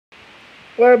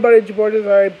Well, everybody, it's your boy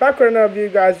Desiree, back with another review,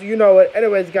 guys. You know it.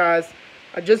 Anyways, guys,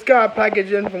 I just got a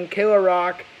package in from Kayla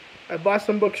Rock. I bought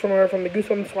some books from her from the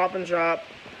Goosebumps swap and shop.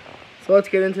 So let's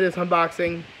get into this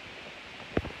unboxing.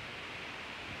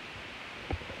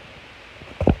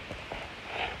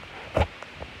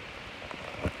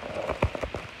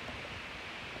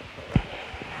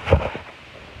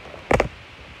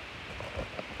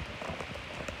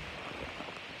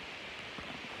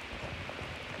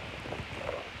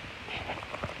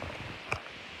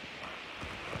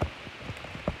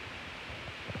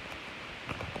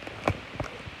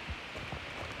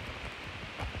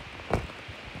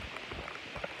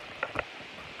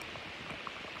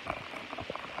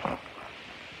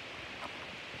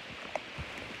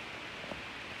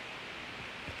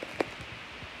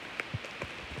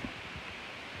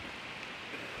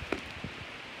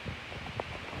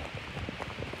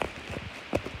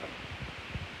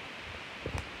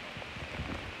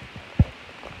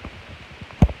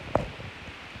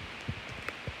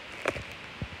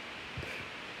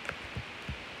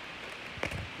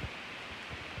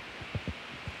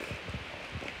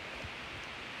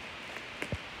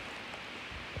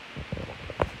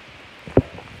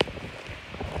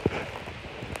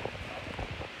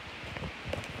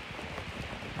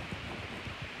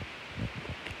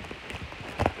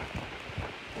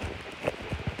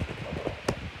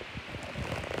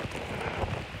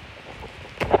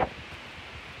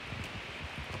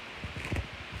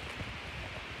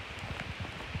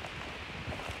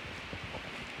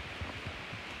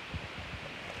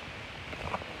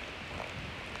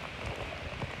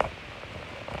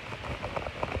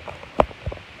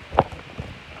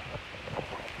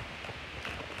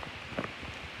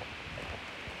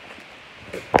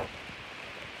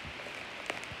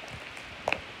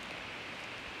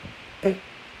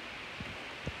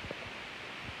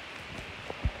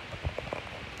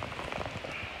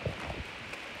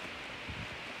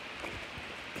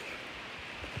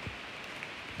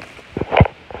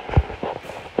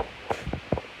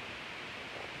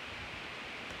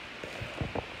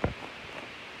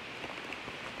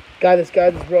 This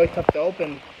guide is really tough to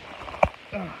open.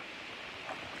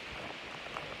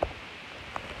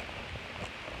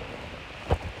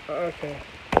 Okay.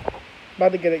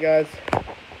 About to get it, guys.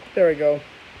 There we go.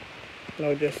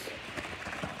 Now just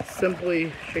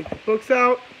simply shake the books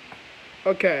out.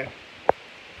 Okay.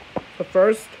 So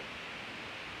first,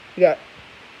 we got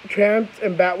Tramps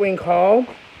and Batwing Hall,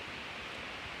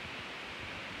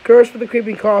 Curse for the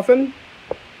Creeping Coffin,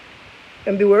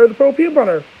 and Beware of the Pearl Peanut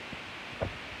Butter.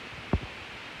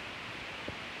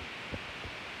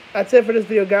 That's it for this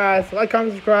video, guys. Like,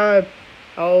 comment, subscribe.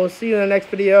 I'll see you in the next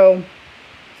video.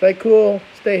 Stay cool,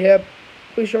 stay hip.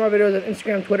 Please share my videos on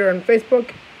Instagram, Twitter, and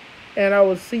Facebook. And I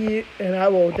will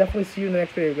definitely see you in the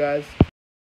next video, guys.